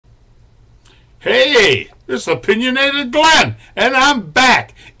Hey, it's Opinionated Glenn, and I'm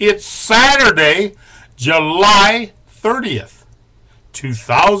back. It's Saturday, July 30th,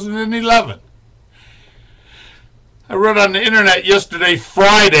 2011. I read on the internet yesterday,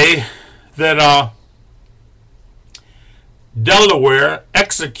 Friday, that Delaware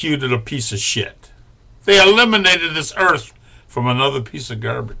executed a piece of shit. They eliminated this earth from another piece of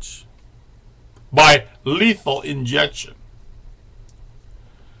garbage by lethal injection.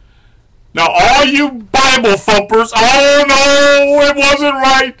 Now, all you Bible thumpers, oh no, it wasn't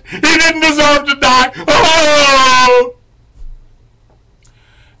right. He didn't deserve to die. Oh!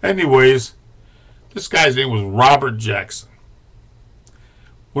 Anyways, this guy's name was Robert Jackson.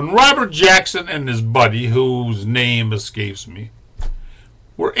 When Robert Jackson and his buddy, whose name escapes me,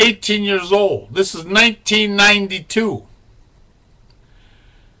 were 18 years old, this is 1992,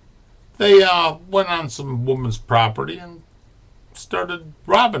 they went on some woman's property and started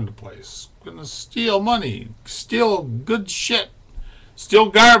robbing the place. Gonna steal money, steal good shit, steal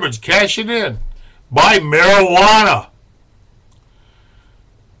garbage, cash it in, buy marijuana.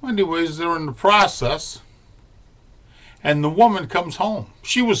 Anyways, they're in the process, and the woman comes home.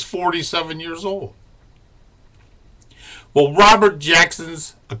 She was 47 years old. Well, Robert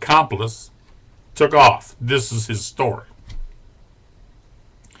Jackson's accomplice took off. This is his story.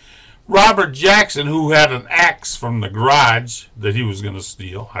 Robert Jackson, who had an axe from the garage that he was going to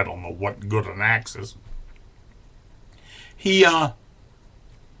steal, I don't know what good an axe is, he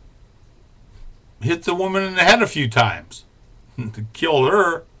hit the woman in the head a few times to kill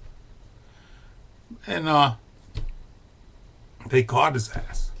her, and they caught his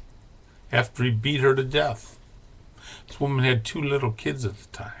ass after he beat her to death. This woman had 2 little kids at the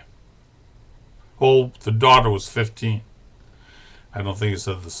time. Oh, the daughter was 15. I don't think it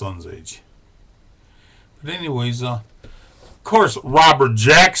said the son's age. But anyways, of course, Robert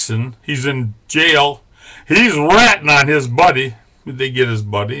Jackson, he's in jail. He's ratting on his buddy. They get his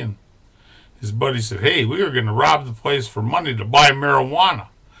buddy, and his buddy said, hey, we were going to rob the place for money to buy marijuana.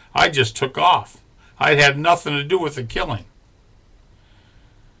 I just took off. I had nothing to do with the killing.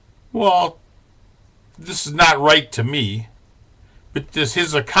 Well, this is not right to me. But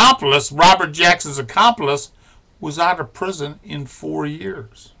his accomplice, Robert Jackson's accomplice, was out of prison in 4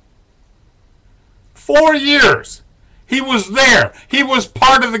 years. 4 years! He was there. He was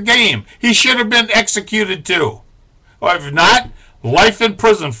part of the game. He should have been executed too. Or if not, life in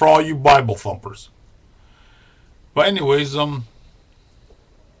prison for all you Bible thumpers. But anyways,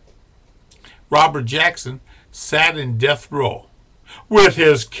 Robert Jackson sat in death row with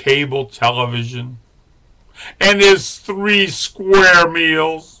his cable television and his 3 square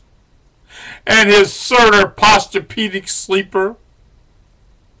meals and his Cerner Posturepedic sleeper,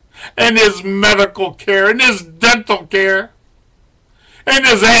 and his medical care, and his dental care, and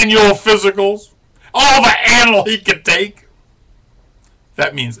his annual physicals, all the animal he could take.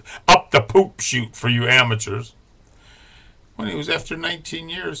 That means up the poop chute for you amateurs. When he was after 19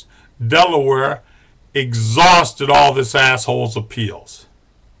 years, Delaware exhausted all this asshole's appeals.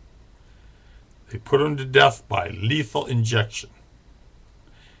 They put him to death by lethal injection.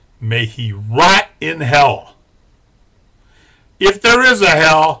 May he rot in hell. If there is a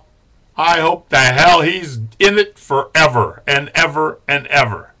hell, I hope the hell he's in it forever and ever and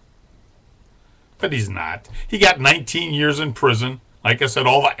ever. But he's not. He got 19 years in prison. Like I said,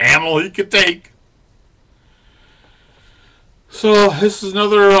 all the animal he could take. So this is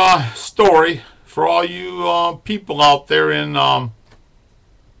another story for all you people out there in the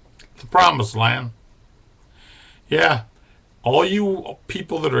promised land. Yeah. All you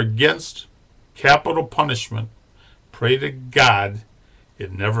people that are against capital punishment, pray to God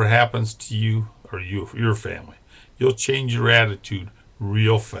it never happens to you or your family. You'll change your attitude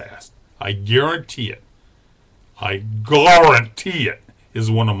real fast. I guarantee it. I guarantee it, is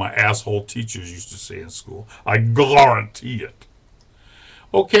one of my asshole teachers used to say in school. I guarantee it.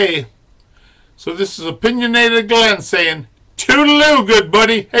 Okay, so this is Opinionated Glenn saying, toodaloo, good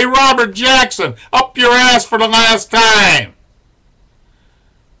buddy. Hey, Robert Jackson, up your ass for the last time.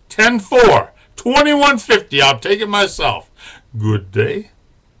 10-4, 21-50. I'll take it myself. Good day.